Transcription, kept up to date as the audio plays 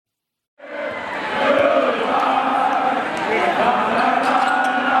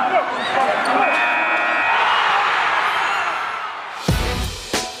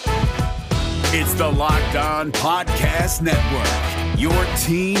the Locked On Podcast Network, your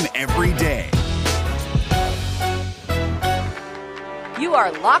team every day. You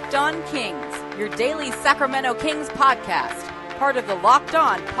are Locked On Kings, your daily Sacramento Kings podcast, part of the Locked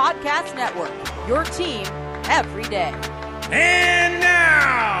On Podcast Network, your team every day. And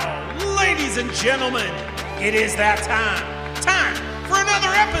now, ladies and gentlemen, it is that time for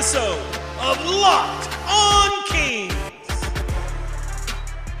another episode of Locked On Kings.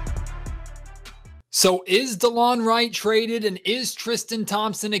 So is Delon Wright traded, and is Tristan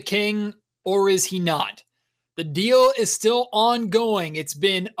Thompson a King, or is he not? The deal is still ongoing. It's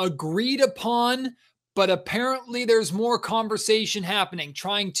been agreed upon, but apparently there's more conversation happening,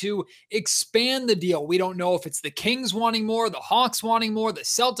 trying to expand the deal. We don't know if it's the Kings wanting more, the Hawks wanting more, the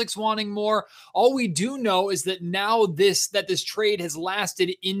Celtics wanting more. All we do know is that now this trade has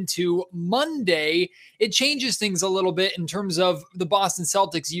lasted into Monday. It changes things a little bit in terms of the Boston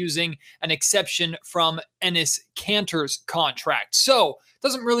Celtics using an exception from Enes Kanter's contract. So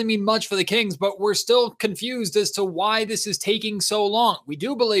doesn't really mean much for the Kings, but we're still confused as to why this is taking so long. We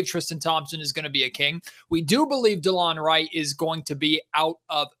do believe Tristan Thompson is going to be a King. We do believe Delon Wright is going to be out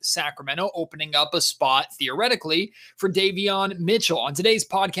of Sacramento, opening up a spot, theoretically, for Davion Mitchell. On today's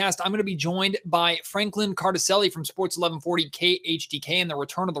podcast, I'm going to be joined by Franklin Cartoscelli from Sports 1140 KHTK and the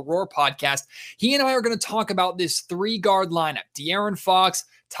Return of the Roar podcast. He and I are going to talk about this three-guard lineup: De'Aaron Fox,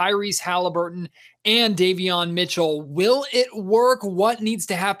 Tyrese Haliburton, and Davion Mitchell. Will it work? What needs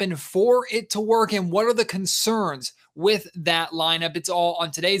to happen for it to work? And what are the concerns with that lineup? It's all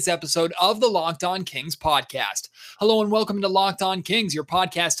on today's episode of the Locked On Kings podcast. Hello and welcome to Locked On Kings, your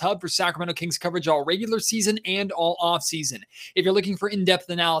podcast hub for Sacramento Kings coverage all regular season and all off season. If you're looking for in-depth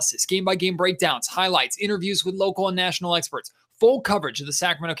analysis, game-by-game breakdowns, highlights, interviews with local and national experts, full coverage of the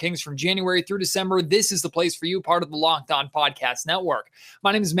Sacramento Kings from January through December, this is the place for you, part of the Locked On Podcast Network.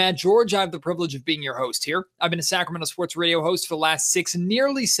 My name is Matt George. I have the privilege of being your host here. I've been a Sacramento sports radio host for the last 6,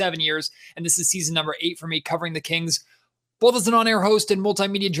 nearly 7 years, and this is season number 8 for me, covering the Kings, both as an on-air host and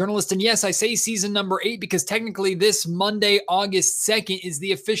multimedia journalist. And yes, I say season number 8 because technically this Monday, August 2nd, is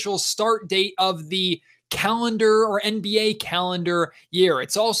the official start date of the calendar or NBA calendar year.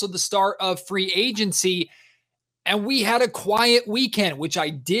 It's also the start of free agency. And we had a quiet weekend, which I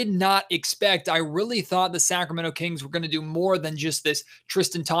did not expect. I really thought the Sacramento Kings were going to do more than just this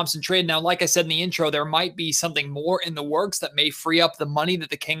Tristan Thompson trade. Now, like I said in the intro, there might be something more in the works that may free up the money that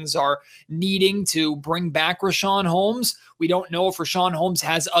the Kings are needing to bring back Richaun Holmes. We don't know if Richaun Holmes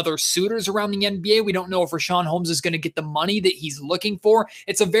has other suitors around the NBA. We don't know if Richaun Holmes is going to get the money that he's looking for.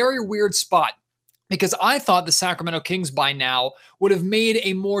 It's a very weird spot, because I thought the Sacramento Kings by now would have made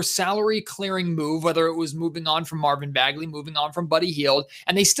a more salary-clearing move, whether it was moving on from Marvin Bagley, moving on from Buddy Hield,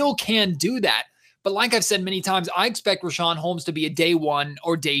 and they still can do that. But like I've said many times, I expect Richaun Holmes to be a day 1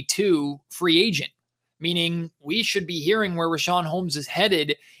 or day 2 free agent, meaning we should be hearing where Richaun Holmes is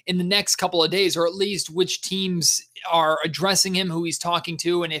headed in the next couple of days, or at least which teams are addressing him, who he's talking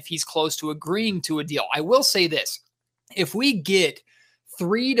to, and if he's close to agreeing to a deal. I will say this: if we get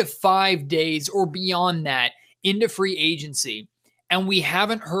 3 to 5 days or beyond that into free agency, and we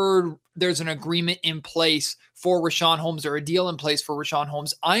haven't heard there's an agreement in place for Richaun Holmes or a deal in place for Richaun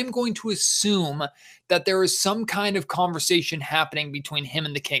Holmes, I'm going to assume that there is some kind of conversation happening between him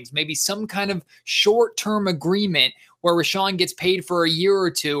and the Kings, maybe some kind of short-term agreement where Richaun gets paid for a year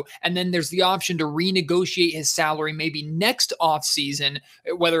or two, and then there's the option to renegotiate his salary maybe next offseason,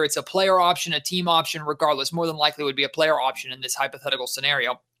 whether it's a player option, a team option, regardless. More than likely it would be a player option in this hypothetical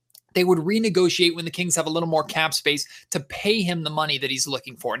scenario. They would renegotiate when the Kings have a little more cap space to pay him the money that he's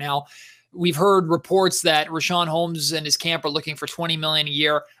looking for. Now, we've heard reports that Richaun Holmes and his camp are looking for $20 million a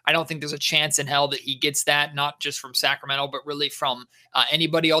year. I don't think there's a chance in hell that he gets that, not just from Sacramento, but really from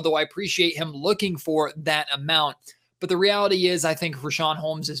anybody, although I appreciate him looking for that amount. But the reality is, I think Richaun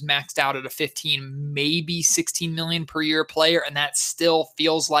Holmes is maxed out at a 15, maybe 16 million per year player, and that still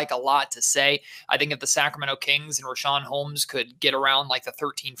feels like a lot to say. I think if the Sacramento Kings and Richaun Holmes could get around like the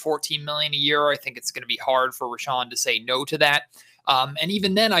 13, 14 million a year, I think it's going to be hard for Richaun to say no to that. And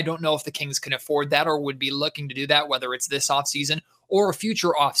even then, I don't know if the Kings can afford that or would be looking to do that, whether it's this offseason or a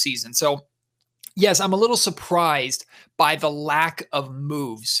future offseason. So yes, I'm a little surprised by the lack of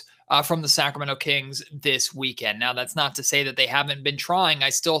moves from the Sacramento Kings this weekend. Now, that's not to say that they haven't been trying. I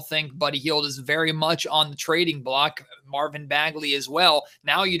still think Buddy Hield is very much on the trading block. Marvin Bagley as well.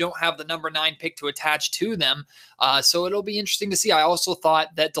 Now you don't have the number 9 pick to attach to them. So it'll be interesting to see. I also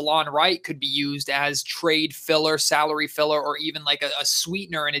thought that Delon Wright could be used as trade filler, salary filler, or even like a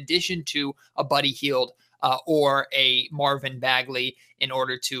sweetener in addition to a Buddy Hield or a Marvin Bagley in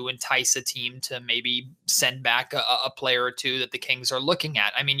order to entice a team to maybe send back a player or two that the Kings are looking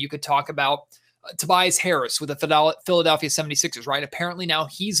at. I mean, you could talk about Tobias Harris with the Philadelphia 76ers, right? Apparently now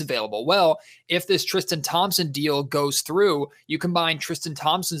he's available. Well, if this Tristan Thompson deal goes through, you combine Tristan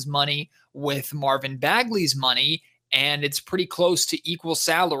Thompson's money with Marvin Bagley's money, and it's pretty close to equal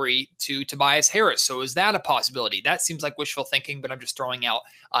salary to Tobias Harris. So is that a possibility? That seems like wishful thinking, but I'm just throwing out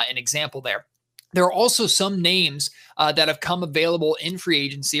an example there. There are also some names that have come available in free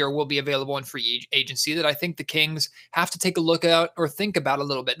agency or will be available in free agency that I think the Kings have to take a look at or think about a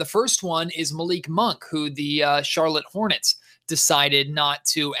little bit. The first one is Malik Monk, who the Charlotte Hornets decided not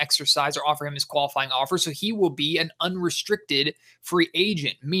to exercise or offer him his qualifying offer. So he will be an unrestricted free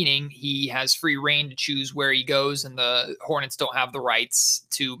agent, meaning he has free reign to choose where he goes, and the Hornets don't have the rights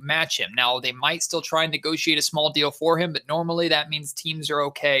to match him. Now, they might still try and negotiate a small deal for him, but normally that means teams are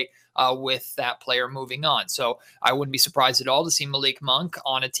okay with that player moving on. So I wouldn't be surprised at all to see Malik Monk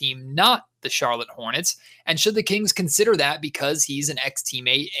on a team not the Charlotte Hornets. And should the Kings consider that, because he's an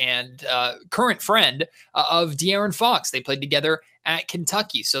ex-teammate and current friend of De'Aaron Fox. They played together at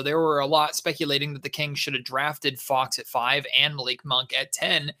Kentucky. So there were a lot speculating that the Kings should have drafted Fox at 5 and Malik Monk at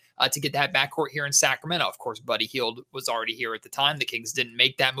 10 to get that backcourt here in Sacramento. Of course, Buddy Hield was already here at the time. The Kings didn't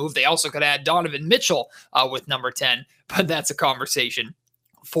make that move. They also could add Davion Mitchell with number 10, but that's a conversation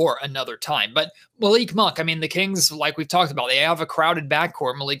for another time. But Malik Monk, I mean, the Kings, like we've talked about, they have a crowded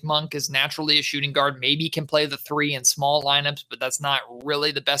backcourt. Malik Monk is naturally a shooting guard. Maybe he can play the 3 in small lineups, but that's not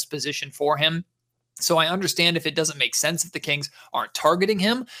really the best position for him. So I understand if it doesn't make sense if the Kings aren't targeting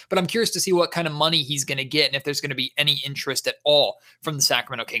him, but I'm curious to see what kind of money he's going to get and if there's going to be any interest at all from the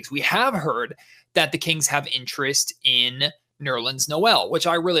Sacramento Kings. We have heard that the Kings have interest in Nerlens Noel, which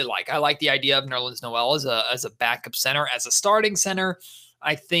I really like. I like the idea of Nerlens Noel as a backup center. As a starting center,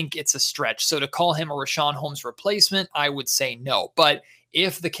 I think it's a stretch. So to call him a Richaun Holmes replacement, I would say no. But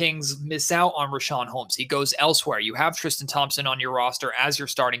if the Kings miss out on Richaun Holmes, he goes elsewhere. You have Tristan Thompson on your roster as your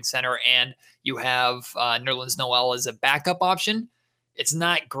starting center, and you have Nerlens Noel as a backup option. It's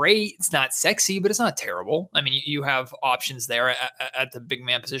not great. It's not sexy, but it's not terrible. I mean, you have options there at the big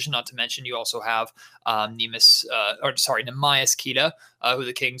man position, not to mention you also have Neemias Queta, who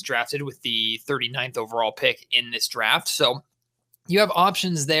the Kings drafted with the 39th overall pick in this draft. So you have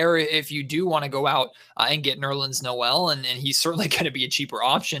options there if you do want to go out and get Nerlens Noel, and he's certainly going to be a cheaper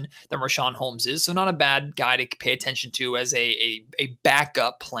option than Richaun Holmes is. So not a bad guy to pay attention to as a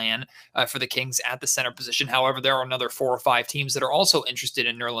backup plan for the Kings at the center position. However, there are another 4 or 5 teams that are also interested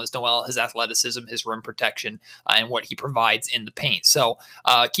in Nerlens Noel, his athleticism, his rim protection, and what he provides in the paint. So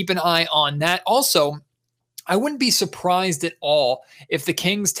keep an eye on that. Also, I wouldn't be surprised at all if the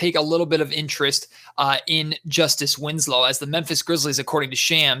Kings take a little bit of interest in Justice Winslow, as the Memphis Grizzlies, according to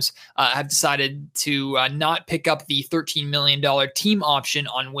Shams, have decided to not pick up the $13 million team option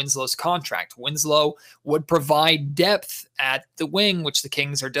on Winslow's contract. Winslow would provide depth at the wing, which the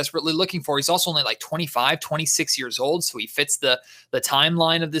Kings are desperately looking for. He's also only like 25, 26 years old, so he fits the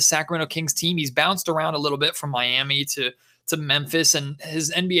timeline of this Sacramento Kings team. He's bounced around a little bit from Miami to Memphis, and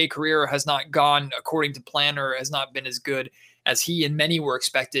his NBA career has not gone according to plan or has not been as good as he and many were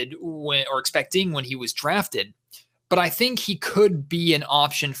expecting when he was drafted. But I think he could be an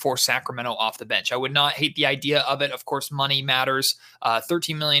option for Sacramento off the bench. I would not hate the idea of it. Of course, money matters.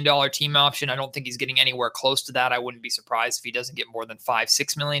 $13 million team option. I don't think he's getting anywhere close to that. I wouldn't be surprised if he doesn't get more than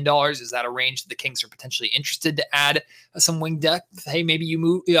 $5-6 million. Is that a range that the Kings are potentially interested to add some wing depth? Hey, maybe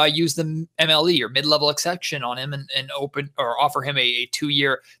you use the MLE or mid-level exception on him and open or offer him a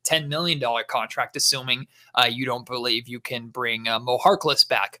 2-year, $10 million contract, assuming you don't believe you can bring Mo Harkless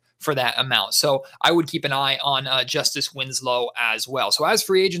back for that amount. So I would keep an eye on Justice Winslow as well. So as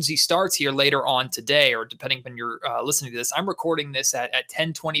free agency starts here later on today, or depending when you're listening to this, I'm recording this at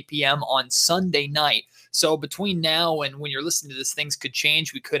 10:20 p.m. on Sunday night. So between now and when you're listening to this, things could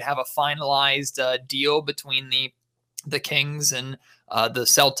change. We could have a finalized deal between the Kings and the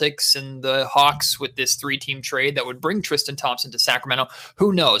Celtics and the Hawks with this 3-team trade that would bring Tristan Thompson to Sacramento.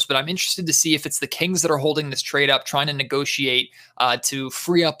 Who knows? But I'm interested to see if it's the Kings that are holding this trade up, trying to negotiate to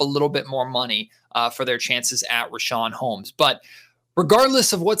free up a little bit more money for their chances at Richaun Holmes. But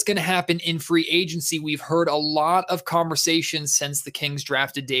regardless of what's going to happen in free agency, we've heard a lot of conversations since the Kings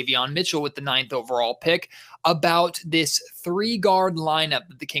drafted Davion Mitchell with the 9th overall pick about this 3-guard lineup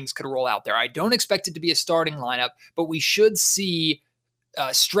that the Kings could roll out there. I don't expect it to be a starting lineup, but we should see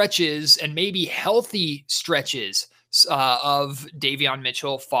stretches and maybe healthy stretches of Davion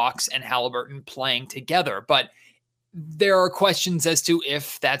Mitchell, Fox, and Haliburton playing together. But there are questions as to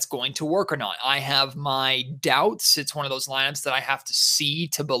if that's going to work or not. I have my doubts. It's one of those lineups that I have to see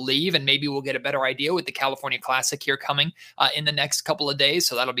to believe, and maybe we'll get a better idea with the California Classic here coming in the next couple of days.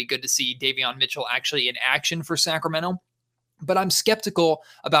 So that'll be good to see Davion Mitchell actually in action for Sacramento. But I'm skeptical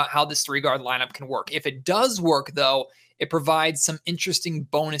about how this 3-guard lineup can work. If it does work, though, it provides some interesting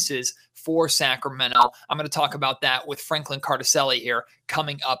bonuses for Sacramento. I'm going to talk about that with Franklin Cartoscelli here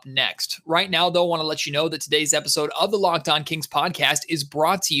coming up next. Right now, though, I want to let you know that today's episode of the Locked On Kings podcast is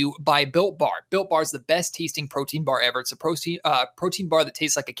brought to you by Built Bar. Built Bar is the best tasting protein bar ever. It's a protein bar that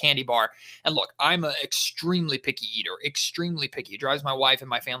tastes like a candy bar. And look, I'm an extremely picky eater, extremely picky. It drives my wife and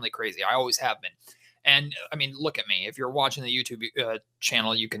my family crazy. I always have been. And I mean, look at me. If you're watching the YouTube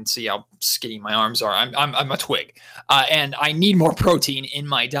channel, you can see how skinny my arms are. I'm a twig, and I need more protein in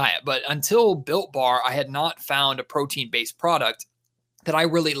my diet. But until Built Bar, I had not found a protein-based product that I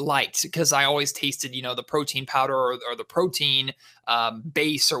really liked, because I always tasted, the protein powder or the protein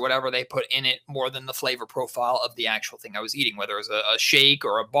base or whatever they put in it more than the flavor profile of the actual thing I was eating, whether it was a shake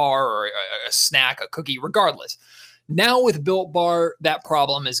or a bar or a snack, a cookie, regardless. Now with Built Bar, that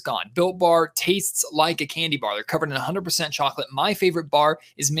problem is gone. Built Bar tastes like a candy bar. They're covered in 100% chocolate. My favorite bar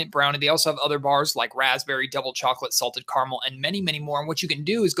is mint brownie. They also have other bars like raspberry, double chocolate, salted caramel, and many, many more. And what you can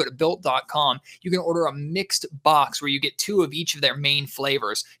do is go to Built.com. You can order a mixed box where you get 2 of each of their main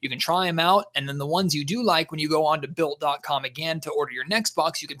flavors. You can try them out, and then the ones you do like, when you go on to Built.com again to order your next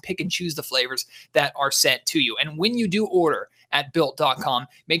box, you can pick and choose the flavors that are sent to you. And when you do order at Built.com,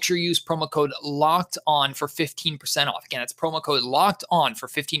 make sure you use promo code LOCKEDON for 15% off. Again, it's promo code LOCKEDON for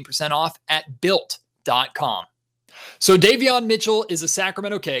 15% off at Built.com. So Davion Mitchell is a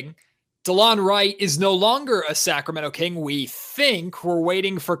Sacramento King. Delon Wright is no longer a Sacramento King. We think we're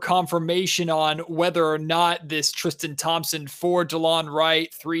waiting for confirmation on whether or not this Tristan Thompson for Delon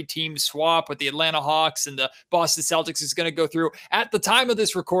Wright 3-team swap with the Atlanta Hawks and the Boston Celtics is going to go through. At the time of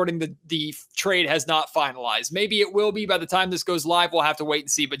this recording, the trade has not finalized. Maybe it will be by the time this goes live. We'll have to wait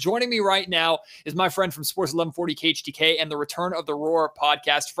and see. But joining me right now is my friend from Sports 1140 KHTK and the Return of the Roar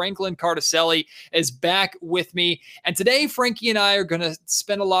podcast. Franklin Cartoscelli is back with me. And today, Frankie and I are going to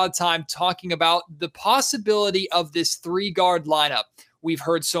spend a lot of time talking about the possibility of this 3-guard lineup we've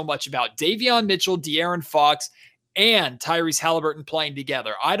heard so much about. Davion Mitchell, De'Aaron Fox, and Tyrese Haliburton playing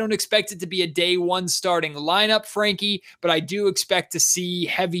together. I don't expect it to be a day one starting lineup, Frankie, but I do expect to see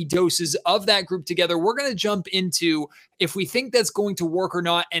heavy doses of that group together. We're going to jump into if we think that's going to work or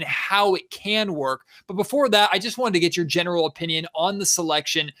not and how it can work. But before that, I just wanted to get your general opinion on the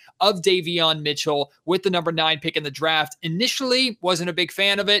selection of Davion Mitchell with the number 9 pick in the draft. Initially, wasn't a big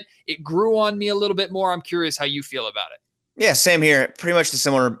fan of it. It grew on me a little bit more. I'm curious how you feel about it. Yeah, same here. Pretty much the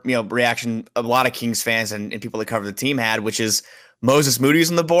similar, reaction a lot of Kings fans and people that cover the team had, which is Moses Moody's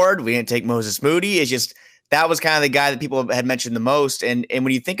on the board. We didn't take Moses Moody. It's just that was kind of the guy that people had mentioned the most. And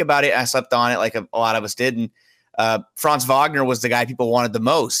when you think about it, I slept on it like a lot of us did. And Franz Wagner was the guy people wanted the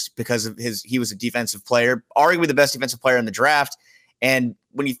most because of he was a defensive player, arguably the best defensive player in the draft. And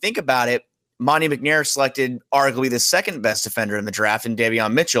when you think about it, Monty McNair selected arguably the second best defender in the draft in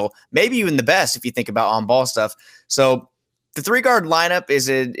Davion Mitchell, maybe even the best if you think about on-ball stuff. So the 3-guard lineup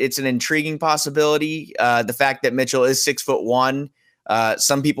it's an intriguing possibility. The fact that Mitchell is 6'1",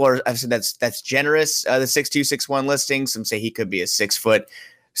 some people have said that's generous. The 6'2", 6'1" listing. Some say he could be a 6 foot,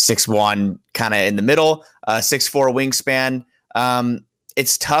 6'1", kind of in the middle. 6'4" wingspan.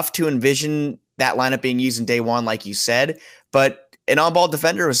 It's tough to envision that lineup being used in day one, like you said. But an on-ball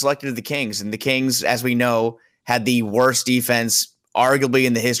defender was selected to the Kings, and the Kings, as we know, had the worst defense arguably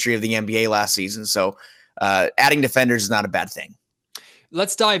in the history of the NBA last season. So adding defenders is not a bad thing.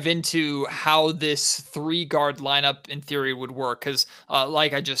 Let's dive into how this 3-guard lineup in theory would work. Because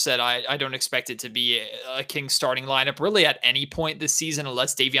like I just said, I don't expect it to be a Kings starting lineup really at any point this season,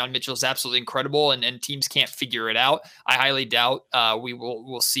 unless Davion Mitchell is absolutely incredible and teams can't figure it out. I highly doubt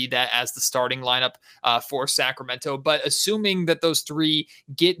we'll see that as the starting lineup for Sacramento. But assuming that those 3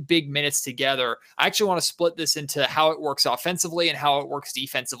 get big minutes together, I actually want to split this into how it works offensively and how it works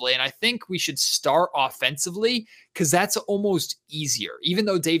defensively. And I think we should start offensively because that's almost easier. Even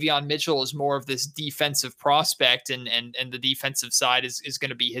though Davion Mitchell is more of this defensive prospect and the defensive side is going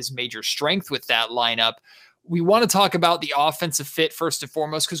to be his major strength with that lineup, we want to talk about the offensive fit first and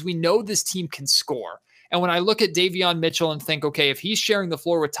foremost because we know this team can score. And when I look at Davion Mitchell and think, okay, if he's sharing the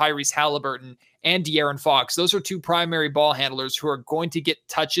floor with Tyrese Haliburton and De'Aaron Fox, those are 2 primary ball handlers who are going to get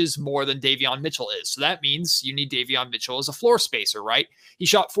touches more than Davion Mitchell is. So that means you need Davion Mitchell as a floor spacer, right? He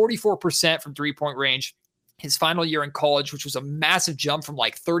shot 44% from 3-point range his final year in college, which was a massive jump from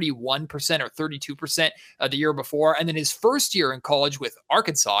like 31% or 32% the year before. And then his first year in college with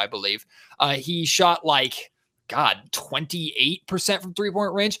Arkansas, I believe, he shot 28% from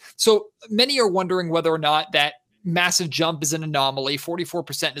 3-point range. So many are wondering whether or not that massive jump is an anomaly.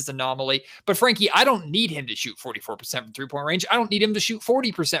 44% is an anomaly. But Frankie, I don't need him to shoot 44% from three-point range. I don't need him to shoot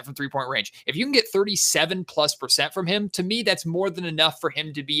 40% from three-point range. If you can get 37+% from him, to me, that's more than enough for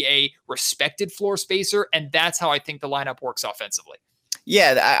him to be a respected floor spacer. And that's how I think the lineup works offensively.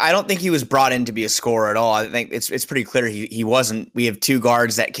 Yeah, I don't think he was brought in to be a scorer at all. I think it's pretty clear he wasn't. We have two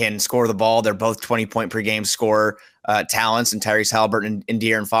guards that can score the ball. They're both 20-point per game scorer talents, and Tyrese Haliburton and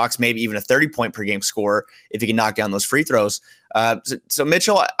De'Aaron Fox, maybe even a 30-point per game scorer if he can knock down those free throws. So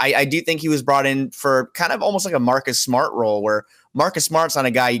Mitchell, I do think he was brought in for kind of almost like a Marcus Smart role, where Marcus Smart's not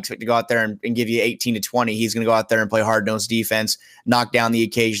a guy you expect to go out there and give you 18 to 20. He's going to go out there and play hard-nosed defense, knock down the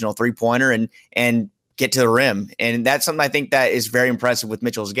occasional three-pointer, and get to the rim. And that's something I think that is very impressive with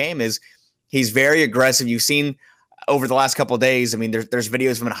Mitchell's game is he's very aggressive. You've seen over the last couple of days, I mean, there's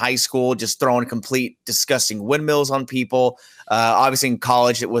videos of him in high school just throwing complete disgusting windmills on people. Obviously in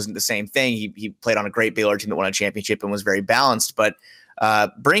college, it wasn't the same thing. He played on a great Baylor team that won a championship and was very balanced, but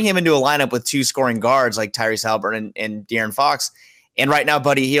bring him into a lineup with two scoring guards like Tyrese Haliburton and De'Aaron Fox. And right now,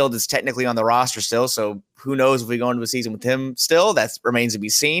 Buddy Hield is technically on the roster still. So who knows if we go into a season with him still? That remains to be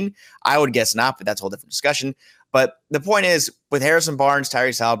seen. I would guess not, but that's a whole different discussion. But the point is, with Harrison Barnes,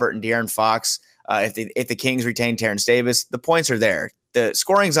 Tyrese Haliburton, De'Aaron Fox, if the Kings retain Terrence Davis, the points are there. The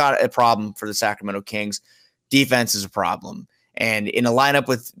scoring's not a problem for the Sacramento Kings. Defense is a problem. And in a lineup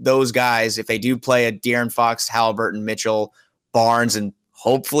with those guys, if they do play a De'Aaron Fox, Haliburton, Mitchell, Barnes, and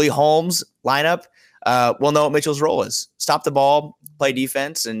hopefully Holmes lineup, we'll know what Mitchell's role is. Stop the ball, play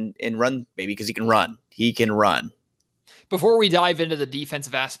defense, and run, baby, because he can run. He can run. Before we dive into the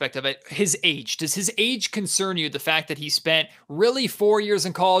defensive aspect of it, his age. Does his age concern you? The fact that he spent really 4 years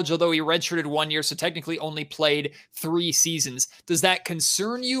in college, although he redshirted 1 year, so technically only played 3 seasons. Does that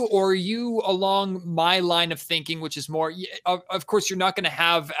concern you, or are you along my line of thinking, which is more, of course, you're not going to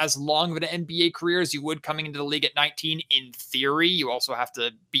have as long of an NBA career as you would coming into the league at 19 in theory. You also have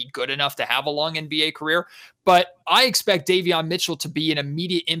to be good enough to have a long NBA career. But I expect Davion Mitchell to be an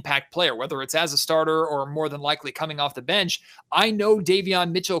immediate impact player, whether it's as a starter or more than likely coming off the bench. I know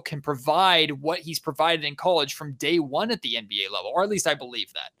Davion Mitchell can provide what he's provided in college from day one at the NBA level, or at least I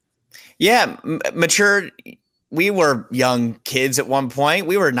believe that. Yeah, mature. We were young kids at one point.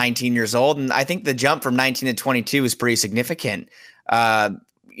 We were 19 years old, and I think the jump from 19 to 22 is pretty significant.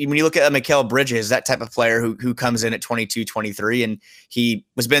 When you look at Mikal Bridges, that type of player who comes in at 22, 23, and he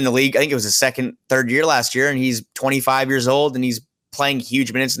was been in the league, I think it was his third year last year, and he's 25 years old, and he's playing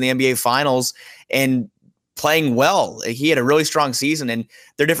huge minutes in the NBA Finals and playing well. He had a really strong season, and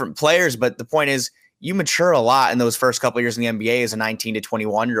they're different players, but the point is you mature a lot in those first couple of years in the NBA as a 19 to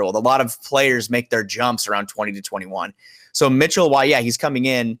 21-year-old. A lot of players make their jumps around 20 to 21. So Mitchell, while, yeah, he's coming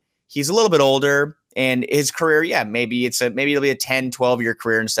in, he's a little bit older. And his career, yeah, maybe it'll be a 10, 12-year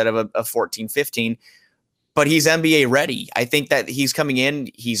career instead of a 14, 15. But he's NBA ready. I think that he's coming in.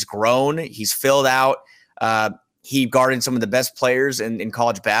 He's grown. He's filled out. He guarded some of the best players in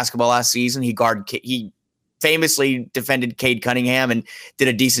college basketball last season. He famously defended Cade Cunningham and did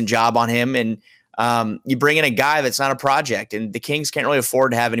a decent job on him. And you bring in a guy that's not a project. And the Kings can't really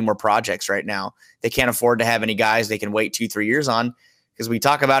afford to have any more projects right now. They can't afford to have any guys they can wait 2-3 years on, because we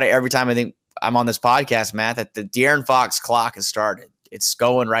talk about it every time I think I'm on this podcast, Matt, that the De'Aaron Fox clock has started. It's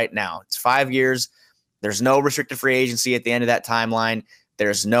going right now. It's 5 years. There's no restricted free agency at the end of that timeline.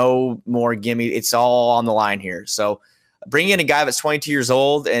 There's no more gimme. It's all on the line here. So bringing in a guy that's 22 years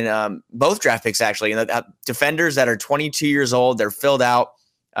old, and both draft picks, actually, defenders that are 22 years old, they're filled out.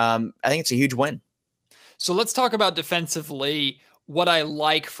 I think it's a huge win. So let's talk about defensively. What I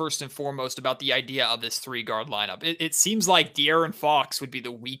like first and foremost about the idea of this 3-guard lineup. It seems like De'Aaron Fox would be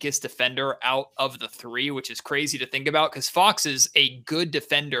the weakest defender out of the 3, which is crazy to think about because Fox is a good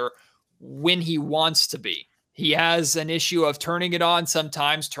defender when he wants to be. He has an issue of turning it on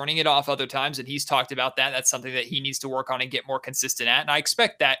sometimes, turning it off other times, and he's talked about that. That's something that he needs to work on and get more consistent at, and I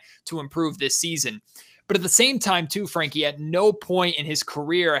expect that to improve this season. But at the same time, too, Frankie, at no point in his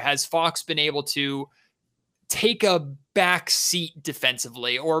career has Fox been able to take a back seat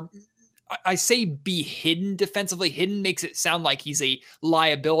defensively, or I say be hidden defensively. Hidden makes it sound like he's a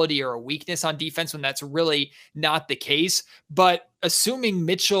liability or a weakness on defense when that's really not the case. But assuming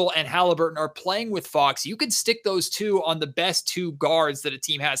Mitchell and Haliburton are playing with Fox, you could stick those two on the best 2 guards that a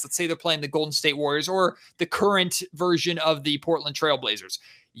team has. Let's say they're playing the Golden State Warriors or the current version of the Portland Trail Blazers.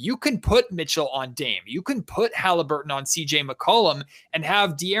 You can put Mitchell on Dame. You can put Haliburton on CJ McCollum and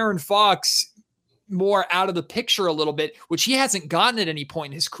have De'Aaron Fox more out of the picture a little bit, which he hasn't gotten at any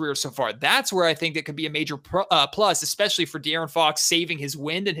point in his career so far. That's where I think that could be a major plus, especially for De'Aaron Fox, saving his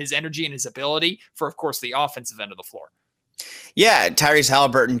wind and his energy and his ability for, of course, the offensive end of the floor. Yeah, Tyrese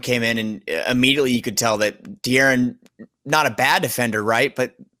Haliburton came in and immediately you could tell that De'Aaron, not a bad defender, right?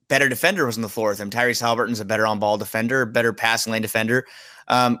 But better defender was on the floor with him. Tyrese Haliburton's a better on-ball defender, better passing lane defender,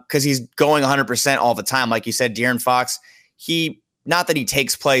 because he's going 100% all the time. Like you said, De'Aaron Fox, not that he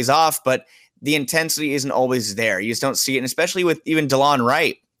takes plays off, but the intensity isn't always there. You just don't see it, and especially with even Delon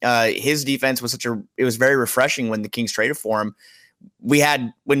Wright. His defense was it was very refreshing when the Kings traded for him.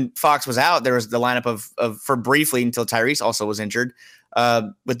 When Fox was out, there was the lineup of for briefly until Tyrese also was injured,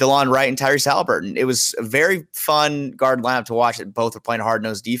 with Delon Wright and Tyrese Haliburton. It was a very fun guard lineup to watch that both were playing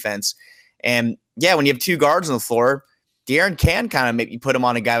hard-nosed defense. And yeah, when you have two guards on the floor, De'Aaron can kind of maybe put him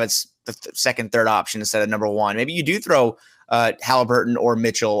on a guy that's the second, third option instead of number one. Maybe you do throw Haliburton or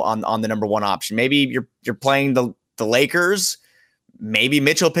Mitchell on the number one option. Maybe you're playing the Lakers. Maybe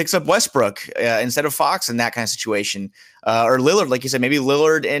Mitchell picks up Westbrook instead of Fox in that kind of situation. Or Lillard, like you said, maybe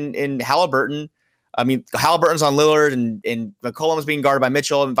Lillard and Haliburton. I mean, Haliburton's on Lillard and McCollum's being guarded by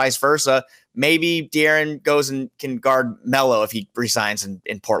Mitchell and vice versa. Maybe De'Aaron goes and can guard Melo if he resigns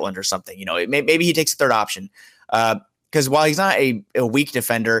in Portland or something. You know, maybe he takes a third option. Because while he's not a weak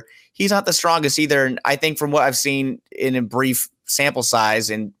defender, he's not the strongest either. And I think from what I've seen in a brief sample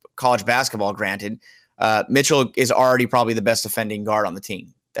size in college basketball, granted, Mitchell is already probably the best defending guard on the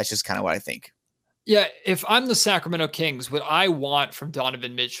team. That's just kind of what I think. Yeah, if I'm the Sacramento Kings, what I want from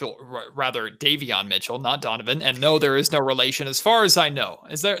Davion Mitchell, not Donovan, and no, there is no relation as far as I know.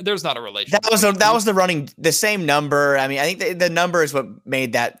 There's not a relation. That was the same number. I mean, I think the number is what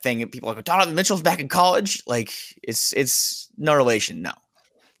made that thing. People are like, Donovan Mitchell's back in college. Like it's no relation. No.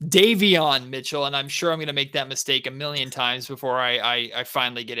 Davion Mitchell, and I'm sure I'm going to make that mistake a million times before I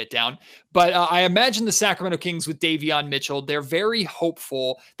finally get it down. But I imagine the Sacramento Kings with Davion Mitchell, they're very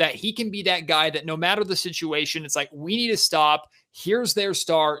hopeful that he can be that guy that no matter the situation, it's like, we need to stop. Here's their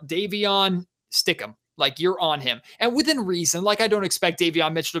star. Davion, stick him. Like, you're on him. And within reason, like, I don't expect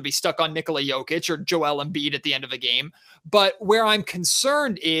Davion Mitchell to be stuck on Nikola Jokic or Joel Embiid at the end of a game. But where I'm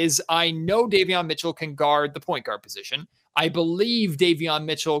concerned is I know Davion Mitchell can guard the point guard position. I believe Davion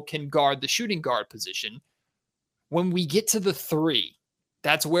Mitchell can guard the shooting guard position. When we get to the three,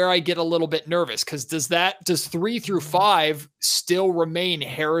 that's where I get a little bit nervous, because does 3 through 5 still remain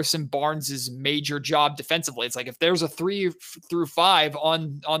Harrison Barnes's major job defensively? It's like, if there's a 3 through 5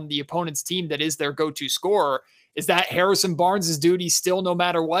 on the opponent's team that is their go-to scorer, is that Harrison Barnes's duty still no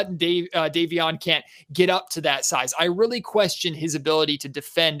matter what? And Davion can't get up to that size. I really question his ability to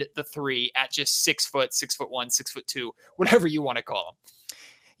defend the 3 at just 6 foot, 6'1", 6'2", whatever you want to call him.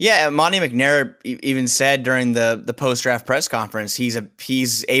 Yeah, Monty McNair even said during the post-draft press conference,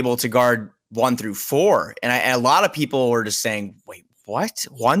 he's able to guard 1 through 4. And a lot of people were just saying, wait, what?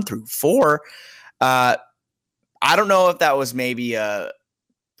 1 through 4? I don't know if that was maybe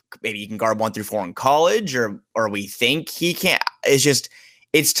he can guard 1 through 4 in college, or we think he can't.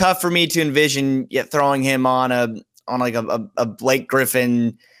 It's tough for me to envision throwing him on a Blake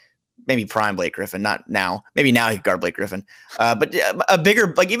Griffin, maybe prime Blake Griffin, not now. Maybe now he could guard Blake Griffin, but a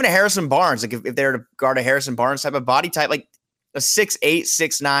bigger, like even a Harrison Barnes. Like if they were to guard a Harrison Barnes type of body type, like a 6'8",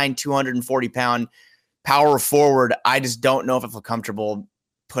 6'9", 240-pound power forward, I just don't know if I feel comfortable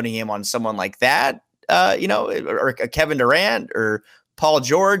putting him on someone like that. Or a Kevin Durant or Paul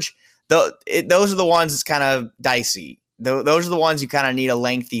George. Those are the ones that's kind of dicey. Those are the ones you kind of need a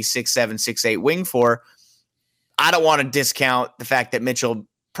lengthy 6'7", 6'8" wing for. I don't want to discount the fact that Mitchell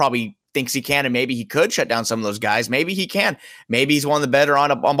probably thinks he can, and maybe he could shut down some of those guys. Maybe he can. Maybe he's one of the better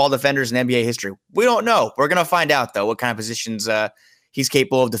on-ball defenders in NBA history. We don't know. We're going to find out, though, what kind of positions he's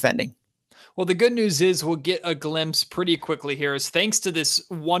capable of defending. Well, the good news is we'll get a glimpse pretty quickly here, is thanks to this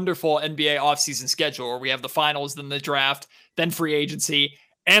wonderful NBA offseason schedule where we have the finals, then the draft, then free agency,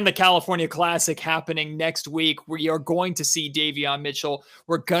 and the California Classic happening next week. We are going to see Davion Mitchell.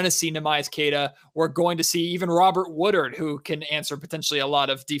 We're going to see Neemias Queta. We're going to see even Robert Woodard, who can answer potentially a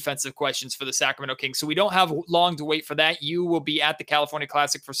lot of defensive questions for the Sacramento Kings. So we don't have long to wait for that. You will be at the California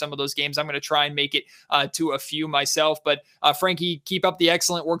Classic for some of those games. I'm going to try and make it to a few myself. But Frankie, keep up the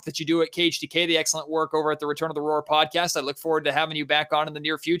excellent work that you do at KHTK, the excellent work over at the Return of the Roar podcast. I look forward to having you back on in the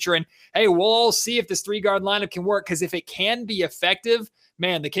near future. And hey, we'll all see if this 3-guard lineup can work, because if it can be effective,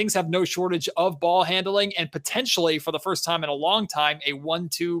 man, the Kings have no shortage of ball handling, and potentially for the first time in a long time, a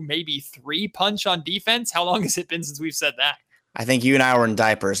 1-2, maybe 3 punch on defense. How long has it been since we've said that? I think you and I were in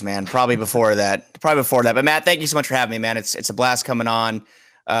diapers, man. Probably before that. But Matt, thank you so much for having me, man. It's a blast coming on.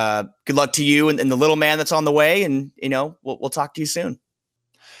 Good luck to you and the little man that's on the way. And, we'll talk to you soon.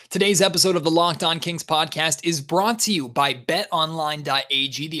 Today's episode of the Locked On Kings podcast is brought to you by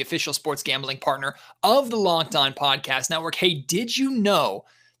betonline.ag, the official sports gambling partner of the Locked On Podcast Network. Hey, did you know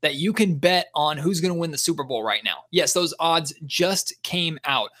that you can bet on who's going to win the Super Bowl right now. Yes, those odds just came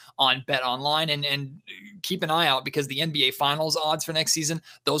out on Bet Online, and keep an eye out because the NBA Finals odds for next season,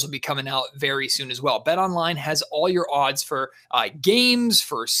 those will be coming out very soon as well. Bet Online has all your odds for games,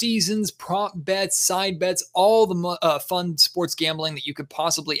 for seasons, prop bets, side bets, all the fun sports gambling that you could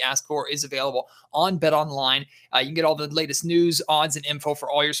possibly ask for is available on Bet Online. You can get all the latest news, odds, and info for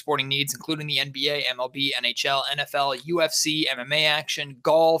all your sporting needs, including the NBA, MLB, NHL, NFL, UFC, MMA action,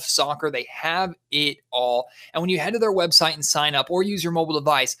 golf, soccer. They have it all. And when you head to their website and sign up or use your mobile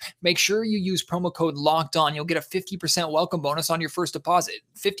device, make sure you use promo code LOCKEDON. You'll get a 50% welcome bonus on your first deposit.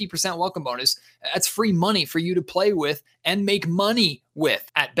 50% welcome bonus. That's free money for you to play with and make money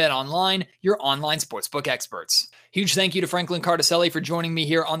with at Bet Online, your online sportsbook experts. Huge thank you to Franklin Cartoscelli for joining me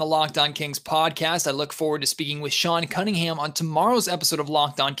here on the Locked On Kings podcast. I look forward to speaking with Sean Cunningham on tomorrow's episode of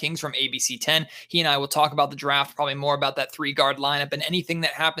Locked On Kings from ABC 10. He and I will talk about the draft, probably more about that 3-guard lineup, and anything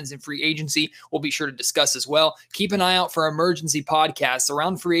that happens in free agency we'll be sure to discuss as well. Keep an eye out for emergency podcasts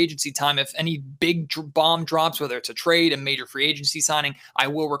around free agency time. If any big bomb drops, whether it's a trade, a major free agency signing, I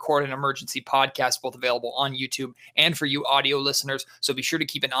will record an emergency podcast, both available on YouTube and for you audio listeners. So be sure to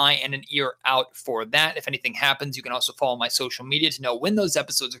keep an eye and an ear out for that. If anything happens, you can also follow my social media to know when those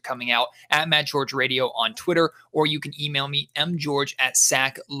episodes are coming out at Matt George Radio on Twitter, or you can email me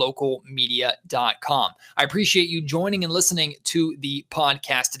mgeorge@saclocalmedia.com. I appreciate you joining and listening to the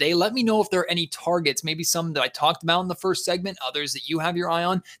podcast today. Let me know if there are any targets, maybe some that I talked about in the first segment, others that you have your eye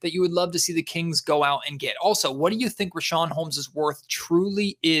on that you would love to see the Kings go out and get. Also, what do you think Richaun Holmes' worth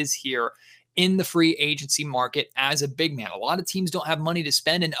truly is here in the free agency market as a big man? A lot of teams don't have money to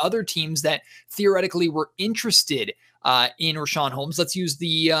spend, and other teams that theoretically were interested in Richaun Holmes. Let's use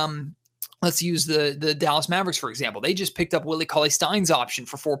the Dallas Mavericks, for example. They just picked up Willie Cauley-Stein's option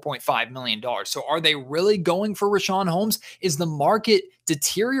for $4.5 million. So are they really going for Richaun Holmes? Is the market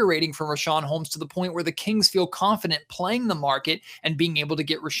deteriorating for Richaun Holmes to the point where the Kings feel confident playing the market and being able to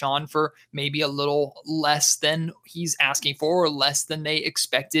get Richaun for maybe a little less than he's asking for or less than they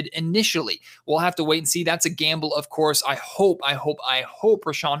expected initially? We'll have to wait and see. That's a gamble, of course. I hope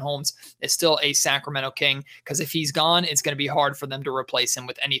Richaun Holmes is still a Sacramento King, because if he's gone, it's going to be hard for them to replace him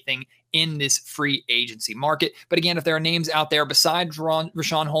with anything in this free agency market. But again, if there are names out there besides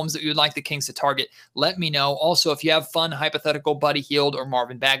Richaun Holmes that you would like the Kings to target, let me know. Also, if you have fun hypothetical Buddy Hield or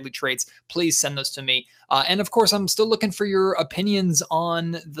Marvin Bagley trades, please send those to me. And of course, I'm still looking for your opinions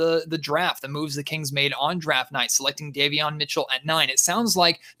on the draft, the moves the Kings made on draft night, selecting Davion Mitchell at 9. It sounds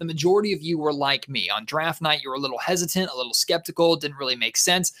like the majority of you were like me. On draft night, you were a little hesitant, a little skeptical, didn't really make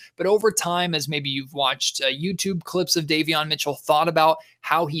sense. But over time, as maybe you've watched YouTube clips of Davion Mitchell, thought about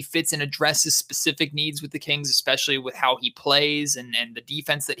how he fits and addresses specific needs with the Kings, especially with how he plays and the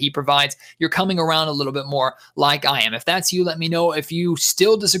defense that he provides, you're coming around a little bit more like I am. If that's you, let me know. If you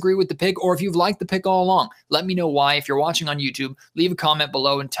still disagree with the pick, or if you've liked the pick all along, let me know why. If you're watching on YouTube, leave a comment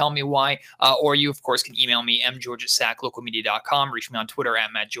below and tell me why. Or you, of course, can email me, mgeorge@saclocalmedia.com. Reach me on Twitter at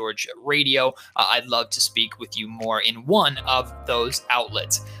MattGeorgeRadio. I'd love to speak with you more in one of those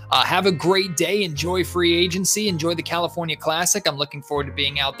outlets. Have a great day. Enjoy free agency. Enjoy the California Classic. I'm looking forward to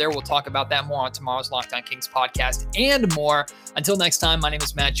being out there. We'll talk about that more on tomorrow's Locked On Kings podcast and more. Until next time, my name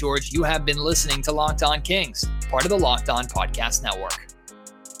is Matt George. You have been listening to Locked On Kings, part of the Locked On Podcast Network.